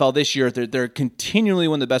the NFL this year. They're continually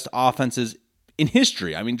one of the best offenses in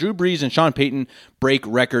history. I mean, Drew Brees and Sean Payton break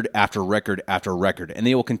record after record after record, and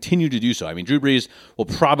they will continue to do so. I mean, Drew Brees will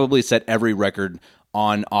probably set every record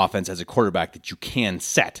on offense as a quarterback that you can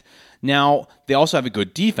set. Now, they also have a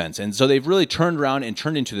good defense, and so they've really turned around and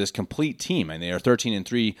turned into this complete team, and they are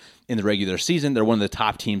 13-3 in the regular season. They're one of the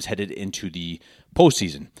top teams headed into the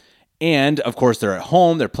postseason. And, of course, they're at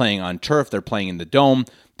home. They're playing on turf. They're playing in the Dome.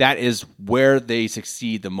 That is where they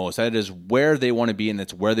succeed the most. That is where they want to be, and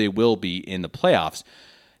that's where they will be in the playoffs.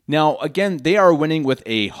 Now, again, they are winning with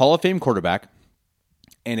a Hall of Fame quarterback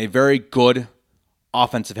and a very good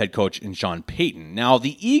offensive head coach in Sean Payton. Now,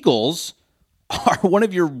 the Eagles are one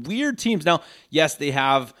of your weird teams. Now, yes, they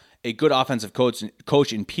have a good offensive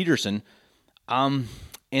coach in Peterson. And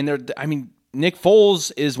Nick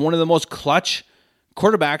Foles is one of the most clutch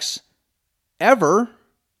quarterbacks ever,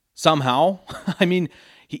 somehow. I mean,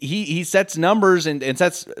 he sets numbers and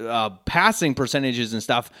sets passing percentages and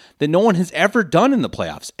stuff that no one has ever done in the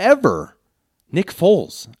playoffs, ever. Nick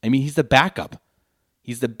Foles. I mean, he's the backup.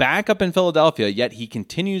 He's the backup in Philadelphia, yet he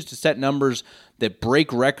continues to set numbers that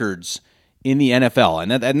break records in the NFL,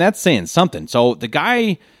 and that's saying something. So the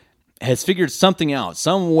guy has figured something out,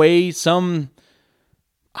 some way,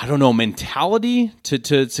 mentality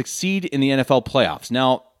to succeed in the NFL playoffs.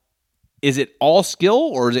 Now, is it all skill,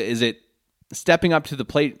 or is it stepping up to the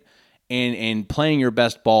plate and playing your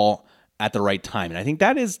best ball at the right time? And I think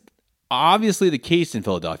that is obviously the case in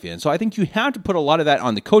Philadelphia. And so I think you have to put a lot of that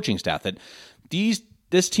on the coaching staff, that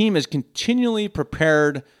this team is continually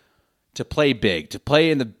prepared to play big, to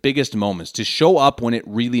play in the biggest moments, to show up when it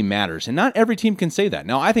really matters. And not every team can say that.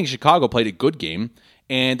 Now, I think Chicago played a good game,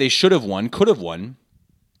 and they should have won, could have won.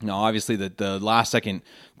 Now, obviously, the last-second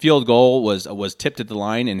field goal was tipped at the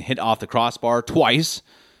line and hit off the crossbar twice,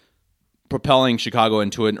 propelling Chicago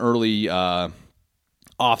into an early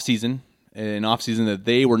off-season that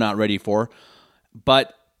they were not ready for.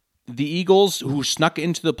 But the Eagles, who snuck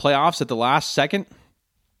into the playoffs at the last second,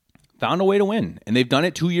 found a way to win, and they've done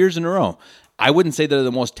it 2 years in a row. I wouldn't say they're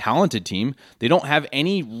the most talented team. They don't have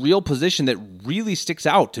any real position that really sticks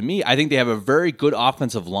out to me. I think they have a very good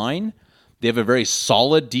offensive line. They have a very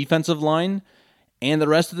solid defensive line, and the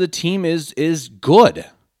rest of the team is good.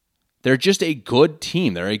 They're just a good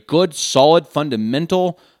team. They're a good, solid,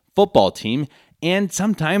 fundamental football team, and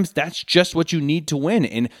sometimes that's just what you need to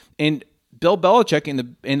win. And Bill Belichick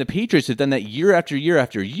and the Patriots have done that year after year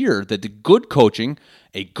after year, that the good coaching,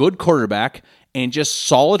 a good quarterback, and just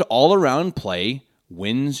solid all-around play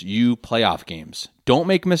wins you playoff games. Don't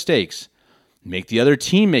make mistakes. Make the other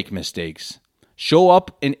team make mistakes. Show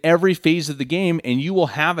up in every phase of the game, and you will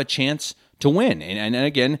have a chance to win. And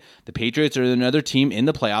again, the Patriots are another team in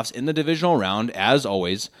the playoffs, in the divisional round, as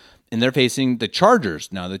always, and they're facing the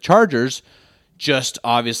Chargers. Now, the Chargers just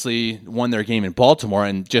obviously won their game in Baltimore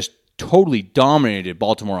and just totally dominated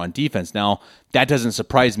Baltimore on defense. Now, that doesn't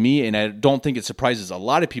surprise me, and I don't think it surprises a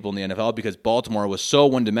lot of people in the NFL, because Baltimore was so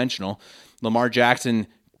one-dimensional. Lamar Jackson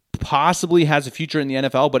possibly has a future in the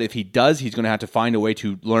NFL, but if he does, he's going to have to find a way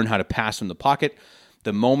to learn how to pass from the pocket.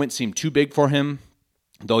 The moment seemed too big for him,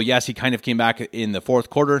 though, yes, he kind of came back in the fourth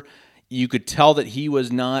quarter. You could tell that he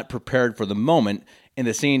was not prepared for the moment, and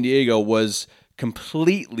the San Diego was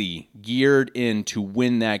completely geared in to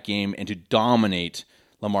win that game and to dominate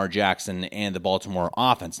Lamar Jackson and the Baltimore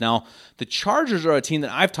offense. Now, the Chargers are a team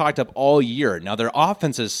that I've talked up all year. Now, their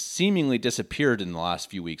offense has seemingly disappeared in the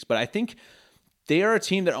last few weeks, but I think they are a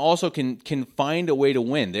team that also can find a way to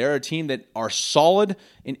win. They're a team that are solid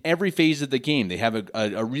in every phase of the game. They have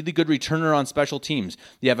a really good returner on special teams.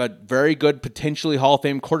 They have a very good, potentially Hall of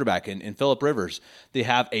Fame quarterback in Phillip Rivers. They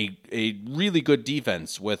have a really good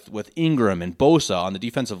defense with Ingram and Bosa on the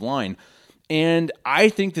defensive line. And I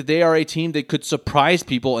think that they are a team that could surprise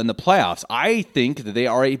people in the playoffs. I think that they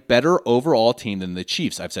are a better overall team than the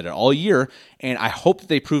Chiefs. I've said it all year, and I hope that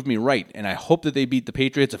they prove me right. And I hope that they beat the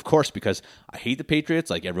Patriots, of course, because I hate the Patriots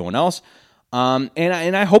like everyone else. And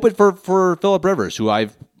I hope it for Phillip Rivers, who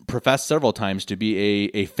I've professed several times to be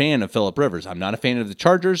a fan of Phillip Rivers. I'm not a fan of the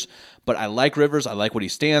Chargers, but I like Rivers. I like what he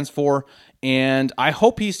stands for, and I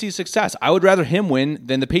hope he sees success. I would rather him win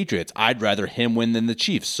than the Patriots. I'd rather him win than the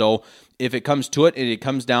Chiefs. So if it comes to it, and it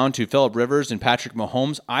comes down to Phillip Rivers and Patrick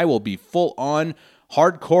Mahomes, I will be full on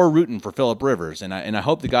hardcore rooting for Phillip Rivers, and I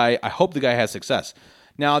hope the guy has success.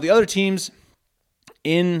 Now, the other teams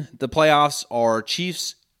in the playoffs are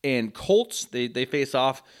Chiefs and Colts. They face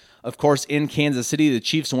off of course, in Kansas City. The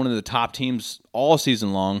Chiefs are one of the top teams all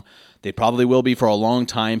season long. They probably will be for a long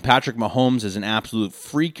time. Patrick Mahomes is an absolute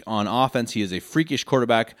freak on offense. He is a freakish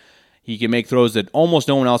quarterback. He can make throws that almost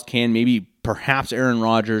no one else can. Maybe perhaps Aaron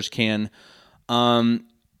Rodgers can.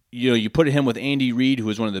 You put him with Andy Reid, who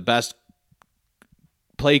is one of the best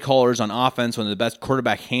play callers on offense, one of the best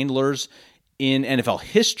quarterback handlers in NFL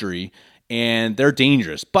history, and they're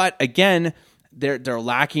dangerous. But again, they're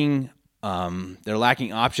lacking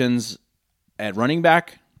options at running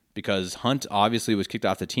back, because Hunt obviously was kicked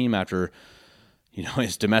off the team after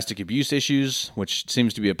his domestic abuse issues, which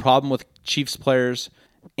seems to be a problem with Chiefs players.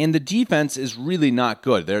 And the defense is really not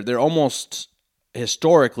good. They're almost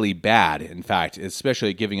historically bad, in fact,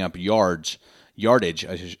 especially giving up yardage,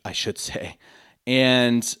 I should say.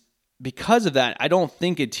 And because of that, I don't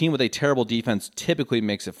think a team with a terrible defense typically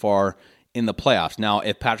makes it far in the playoffs. Now,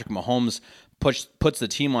 if Patrick Mahomes puts the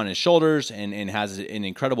team on his shoulders and has an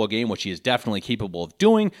incredible game, which he is definitely capable of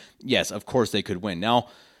doing, yes, of course they could win. Now,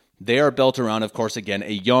 they are built around, of course, again,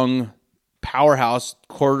 a young powerhouse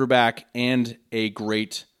quarterback and a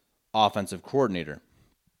great offensive coordinator.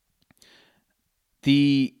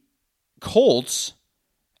 The Colts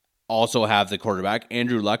also have the quarterback,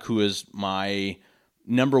 Andrew Luck, who is my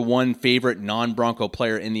number one favorite non-Bronco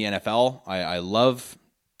player in the NFL. I love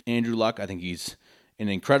Andrew Luck. I think he's an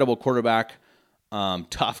incredible quarterback.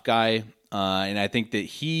 Tough guy, and I think that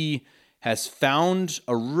he has found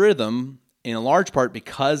a rhythm in a large part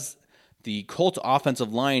because the Colts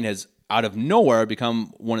offensive line has, out of nowhere,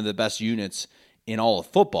 become one of the best units in all of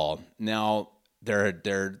football. Now,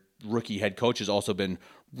 their rookie head coach has also been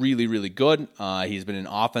really, really good. He's been an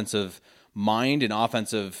offensive mind, an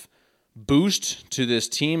offensive boost to this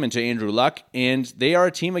team and to Andrew Luck, and they are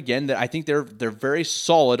a team, again, that I think they're very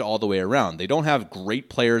solid all the way around. They don't have great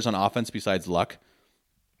players on offense besides Luck.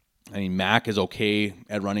 I mean, Mack is okay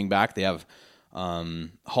at running back. They have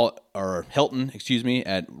Hilton,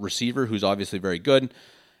 at receiver, who's obviously very good.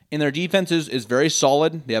 And their defense is very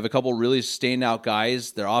solid. They have a couple really standout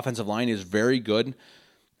guys. Their offensive line is very good.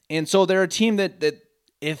 And so they're a team that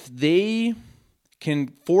if they can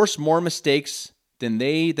force more mistakes than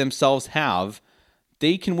they themselves have,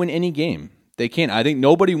 they can win any game. They can. I think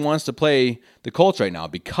nobody wants to play the Colts right now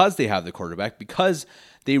because they have the quarterback, because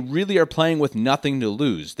they really are playing with nothing to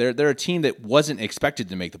lose. They're a team that wasn't expected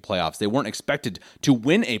to make the playoffs. They weren't expected to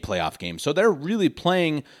win a playoff game. So they're really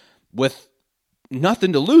playing with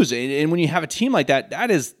nothing to lose. And when you have a team like that,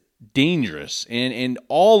 that is dangerous. And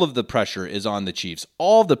all of the pressure is on the Chiefs.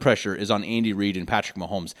 All of the pressure is on Andy Reid and Patrick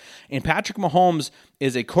Mahomes. And Patrick Mahomes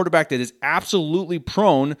is a quarterback that is absolutely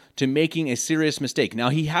prone to making a serious mistake. Now,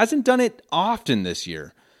 he hasn't done it often this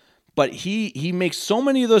year, but he makes so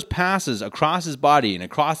many of those passes across his body and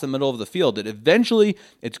across the middle of the field that eventually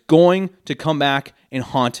it's going to come back and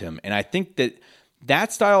haunt him. And I think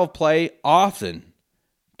that style of play often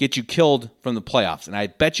gets you killed from the playoffs. And I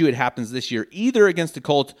bet you it happens this year, either against the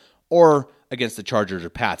Colts or against the Chargers or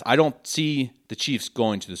Pats. I don't see the Chiefs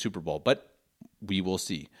going to the Super Bowl, but we will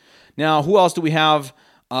see. Now, who else do we have?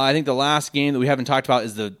 I think the last game that we haven't talked about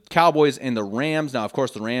is the Cowboys and the Rams. Now, of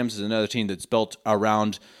course, the Rams is another team that's built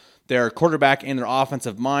around their quarterback and their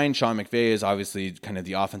offensive mind. Sean McVay is obviously kind of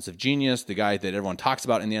the offensive genius, the guy that everyone talks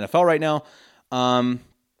about in the NFL right now.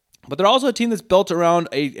 But they're also a team that's built around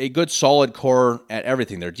a good, solid core at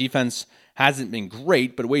everything. Their defense hasn't been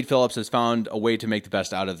great, but Wade Phillips has found a way to make the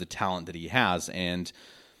best out of the talent that he has. And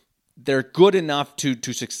they're good enough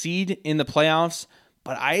to succeed in the playoffs,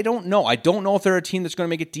 but I don't know. I don't know if they're a team that's going to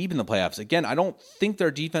make it deep in the playoffs. Again, I don't think their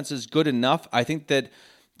defense is good enough. I think that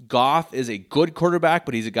Goff is a good quarterback,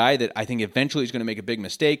 but he's a guy that I think eventually is going to make a big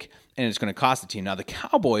mistake, and it's going to cost the team. Now, the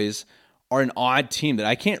Cowboys are an odd team that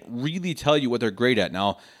I can't really tell you what they're great at.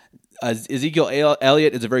 Now, Ezekiel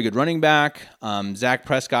Elliott is a very good running back. Dak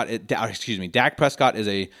Prescott is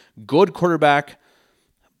a good quarterback,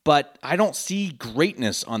 but I don't see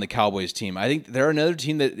greatness on the Cowboys team. I think they're another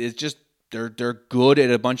team that is just they're good at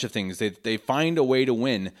a bunch of things. They find a way to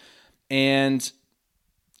win, and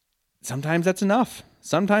sometimes that's enough.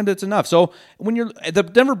 Sometimes it's enough. So when you're at the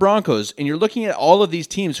Denver Broncos and you're looking at all of these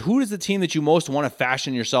teams, who is the team that you most want to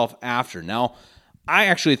fashion yourself after? Now, I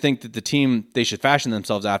actually think that the team they should fashion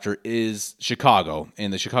themselves after is Chicago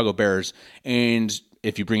and the Chicago Bears. And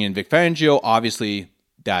if you bring in Vic Fangio, obviously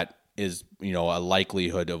that is, a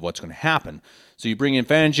likelihood of what's going to happen. So you bring in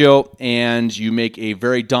Fangio and you make a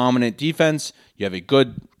very dominant defense. You have a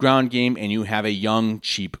good ground game and you have a young,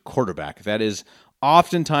 cheap quarterback. That is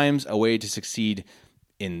oftentimes a way to succeed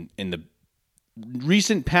in the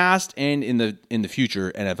recent past and in the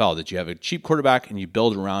future NFL, that you have a cheap quarterback and you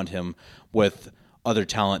build around him with other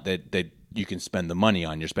talent that you can spend the money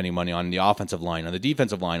on. You're spending money on the offensive line, on the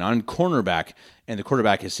defensive line, on cornerback, and the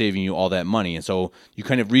quarterback is saving you all that money. And so you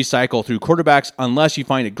kind of recycle through quarterbacks unless you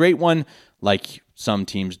find a great one, like some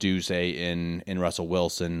teams do, say, in Russell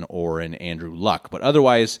Wilson or in Andrew Luck. But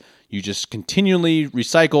otherwise, you just continually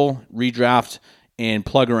recycle, redraft, and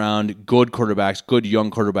plug around good quarterbacks, good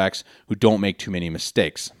young quarterbacks who don't make too many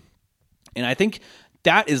mistakes. And I think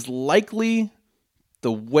that is likely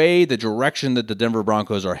the direction that the Denver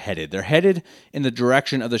Broncos are headed. They're headed in the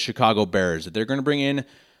direction of the Chicago Bears. They're going to bring in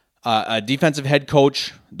a defensive head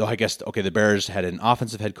coach, though I guess, okay, the Bears had an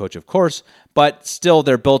offensive head coach, of course, but still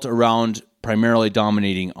they're built around primarily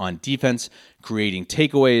dominating on defense, creating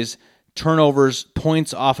takeaways, turnovers,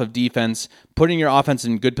 points off of defense, putting your offense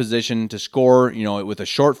in good position to score, with a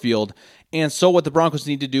short field. And so what the Broncos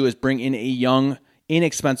need to do is bring in a young,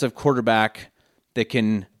 inexpensive quarterback that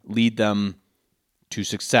can lead them to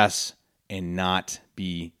success and not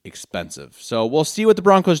be expensive. So we'll see what the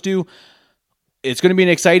Broncos do. It's going to be an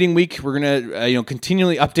exciting week. We're going to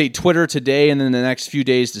continually update Twitter today and in the next few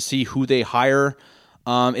days to see who they hire.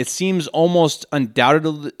 It seems almost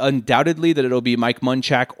undoubtedly that it'll be Mike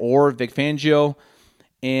Munchak or Vic Fangio,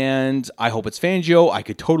 and I hope it's Fangio. I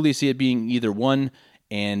could totally see it being either one,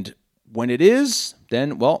 and when it is,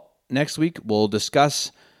 then, well, next week we'll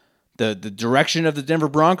discuss the direction of the Denver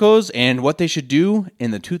Broncos and what they should do in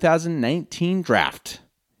the 2019 draft.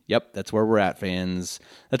 Yep, that's where we're at, fans.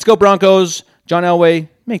 Let's go, Broncos. John Elway,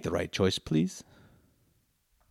 make the right choice, please.